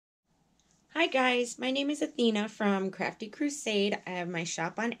Hi guys, my name is Athena from Crafty Crusade. I have my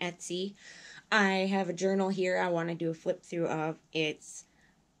shop on Etsy. I have a journal here I want to do a flip through of. It's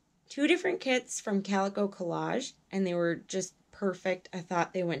two different kits from CalicoCollage, and they were just perfect. I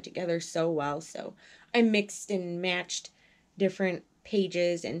thought they went together so well, so I mixed and matched different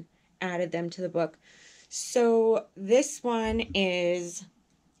pages and added them to the book. So this one is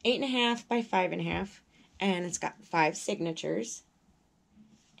 8.5 by 5.5, and it's got 5 signatures.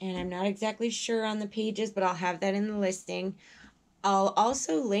 And I'm not exactly sure on the pages, but I'll have that in the listing. I'll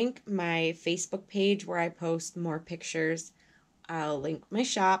also link my Facebook page where I post more pictures. I'll link my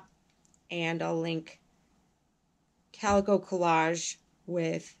shop, and I'll link CalicoCollage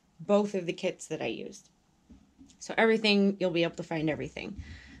with both of the kits that I used. So everything, you'll be able to find everything.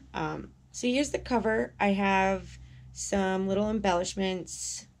 So here's the cover. I have some little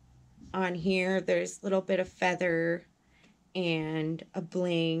embellishments on here. There's a little bit of feather and a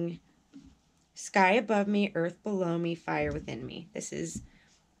bling. Sky above me, earth below me, fire within me. This is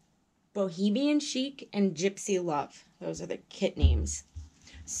Bohemian Chic and Gypsy Love. Those are the kit names.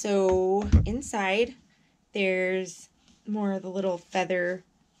 So inside there's more of the little feather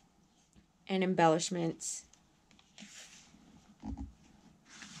and embellishments.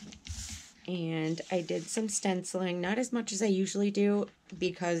 And I did some stenciling, not as much as I usually do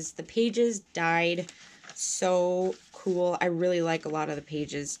because the pages dyed so cool. I really like a lot of the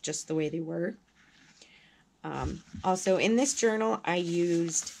pages just the way they were. Also in this journal I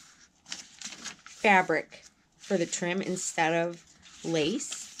used fabric for the trim instead of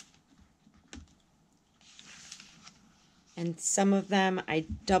lace. And some of them I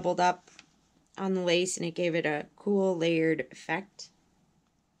doubled up on the lace and it gave it a cool layered effect.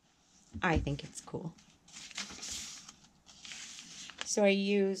 I think it's cool. So I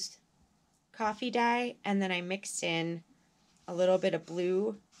used coffee dye and then I mixed in a little bit of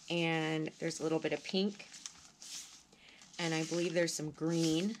blue and there's a little bit of pink. And I believe there's some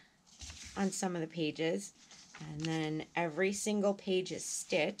green on some of the pages. And then every single page is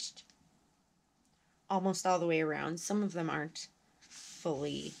stitched almost all the way around. Some of them aren't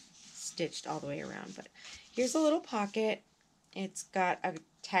fully stitched all the way around. But here's a little pocket. It's got a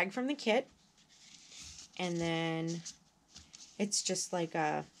tag from the kit. And then it's just like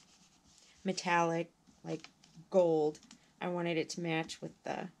a metallic, like gold. I wanted it to match with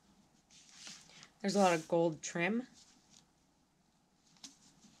the... There's a lot of gold trim.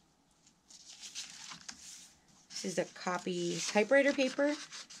 This is a copy typewriter paper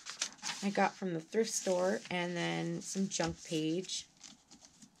I got from the thrift store, and then some junk page.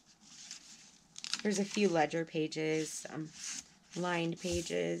 There's a few ledger pages, some lined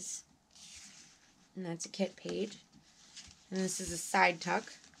pages, and that's a kit page. And this is a side tuck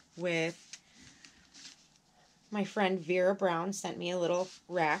with my friend Vera Brown sent me a little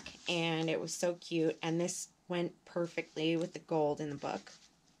rack, and it was so cute, and this went perfectly with the gold in the book.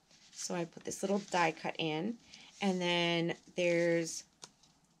 So I put this little die cut in. And then there's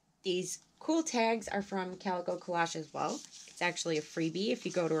these cool tags are from CalicoCollage as well. It's actually a freebie if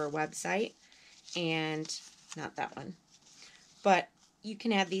you go to our website. And not that one. But you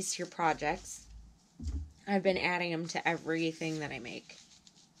can add these to your projects. I've been adding them to everything that I make.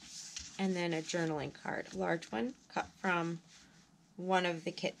 And then a journaling card, a large one, cut from one of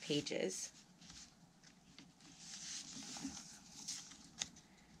the kit pages.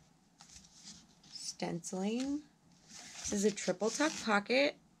 Stenciling. This is a triple tuck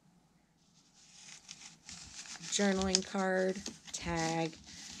pocket, journaling card, tag.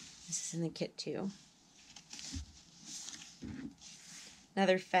 This is in the kit too.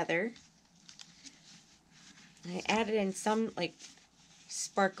 Another feather. I added in some like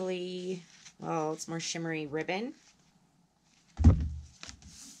sparkly, well, it's more shimmery ribbon. And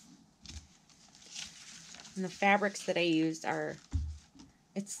the fabrics that I used are,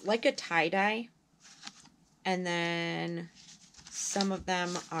 it's like a tie-dye. And then some of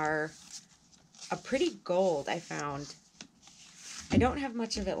them are a pretty gold, I found. I don't have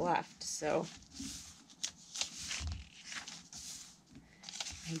much of it left, so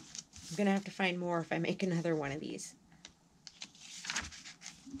I'm going to have to find more if I make another one of these.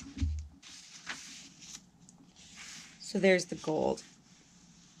 So there's the gold.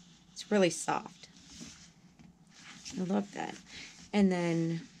 It's really soft. I love that. And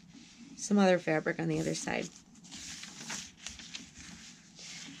then some other fabric on the other side.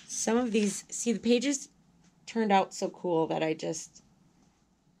 Some of these, see, the pages turned out so cool that I didn't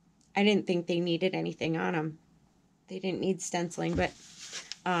think they needed anything on them. They didn't need stenciling, but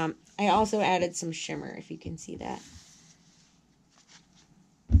I also added some shimmer, if you can see that.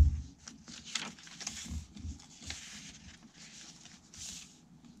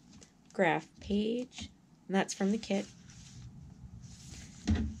 graph page, and that's from the kit.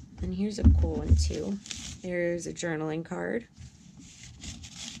 And here's a cool one too. There's a journaling card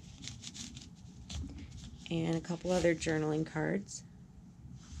and a couple other journaling cards.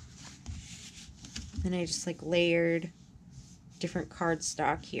 And I just like layered different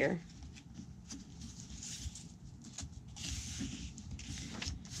cardstock here.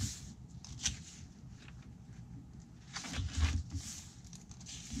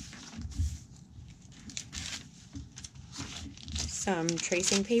 Some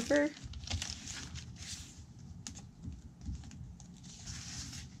tracing paper.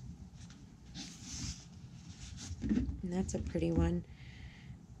 And that's a pretty one.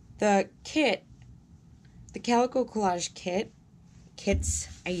 The kit, the Calico Collage kits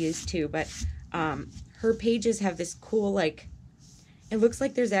I use too, but her pages have this cool, like, it looks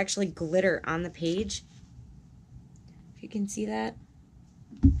like there's actually glitter on the page. If you can see that.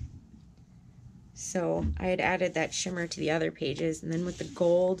 So I had added that shimmer to the other pages, and then with the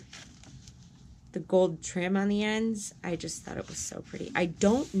gold trim on the ends, I just thought it was so pretty. I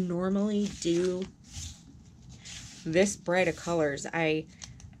don't normally do this bright of colors. I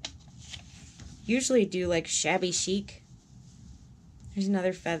usually do like shabby chic. There's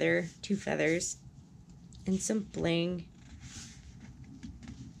another feather, 2 feathers, and some bling.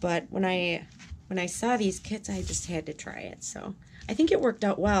 But when I saw these kits, I just had to try it. So I think it worked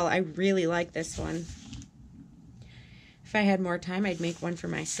out well. I really like this one. If I had more time, I'd make one for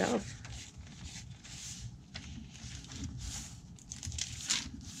myself.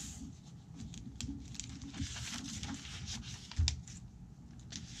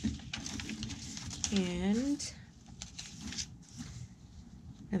 And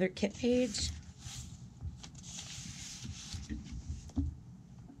another kit page.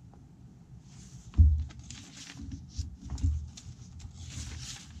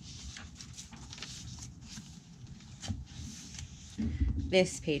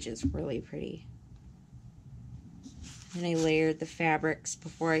 This page is really pretty. And I layered the fabrics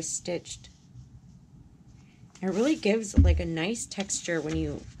before I stitched. It really gives like a nice texture when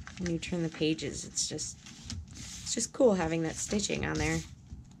you turn the pages. It's just cool having that stitching on there.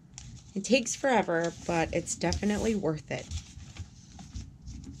 It takes forever, but it's definitely worth it.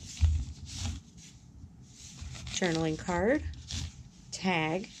 Journaling card,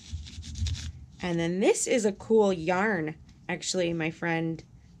 tag, and then this is a cool yarn. Actually, my friend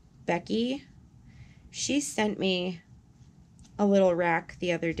Becky, she sent me a little rack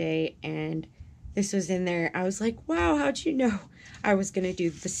the other day, and this was in there. I was like, wow, how'd you know I was going to do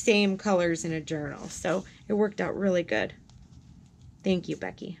the same colors in a journal? So it worked out really good. Thank you,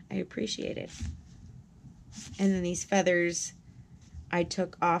 Becky. I appreciate it. And then these feathers I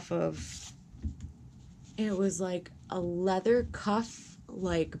took off of, it was like a leather cuff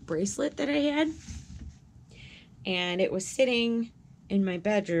like bracelet that I had. And it was sitting in my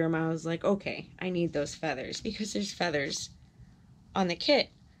bedroom. I was like, okay, I need those feathers because there's feathers on the kit.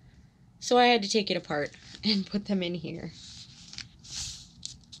 So I had to take it apart and put them in here.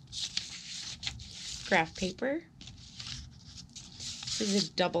 Graph paper. This is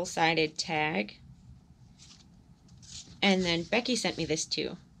a double-sided tag. And then Becky sent me this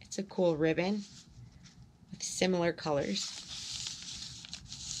too. It's a cool ribbon with similar colors.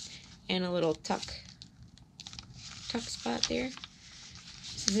 And a little tuck spot there.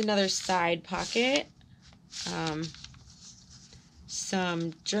 This is another side pocket.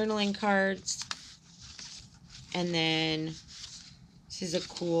 Some journaling cards. And then this is a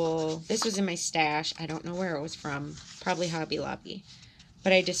cool, this was in my stash. I don't know where it was from. Probably Hobby Lobby.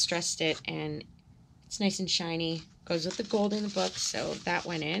 But I distressed it and it's nice and shiny. Goes with the gold in the book, so that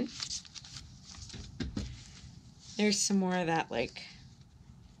went in. There's some more of that like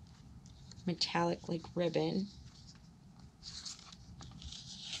metallic like ribbon.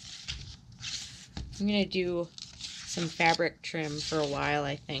 I'm gonna do some fabric trim for a while,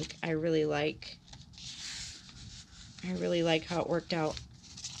 I think. I really like how it worked out.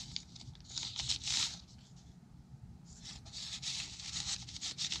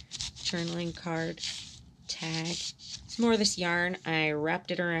 Journaling card, tag. It's more of this yarn. I wrapped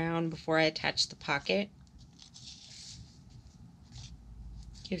it around before I attached the pocket.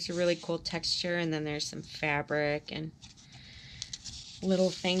 Gives a really cool texture, and then there's some fabric and little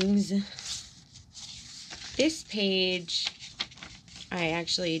things. This page I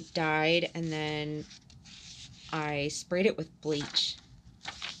actually dyed and then I sprayed it with bleach.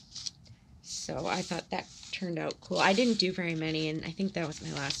 So I thought that turned out cool. I didn't do very many, and I think that was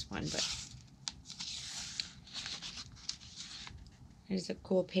my last one, but there's a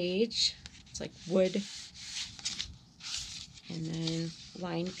cool page. It's like wood and then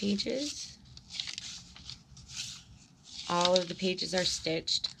lined pages. All of the pages are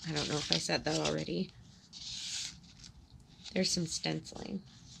stitched. I don't know if I said that already. There's some stenciling.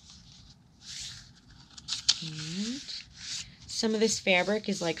 And some of this fabric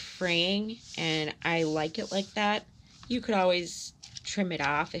is like fraying, and I like it like that. You could always trim it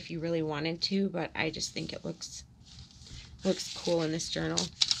off if you really wanted to, but I just think it looks cool in this journal.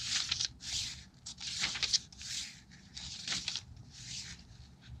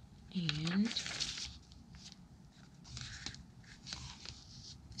 And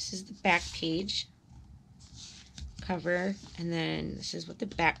this is the back page cover, and then this is what the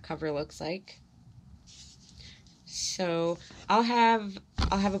back cover looks like. So I'll have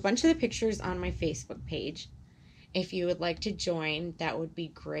a bunch of the pictures on my Facebook page. If you would like to join, that would be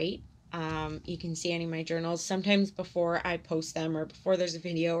great. You can see any of my journals sometimes before I post them or before there's a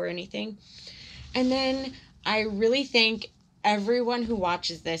video or anything. And then I really thank everyone who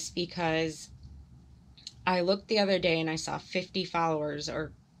watches this, because I looked the other day and I saw 50 followers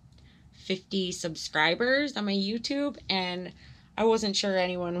or 50 subscribers on my YouTube, and I wasn't sure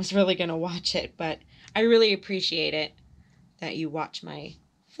anyone was really going to watch it, but I really appreciate it that you watch my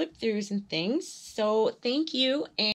flip throughs and things. So thank you. And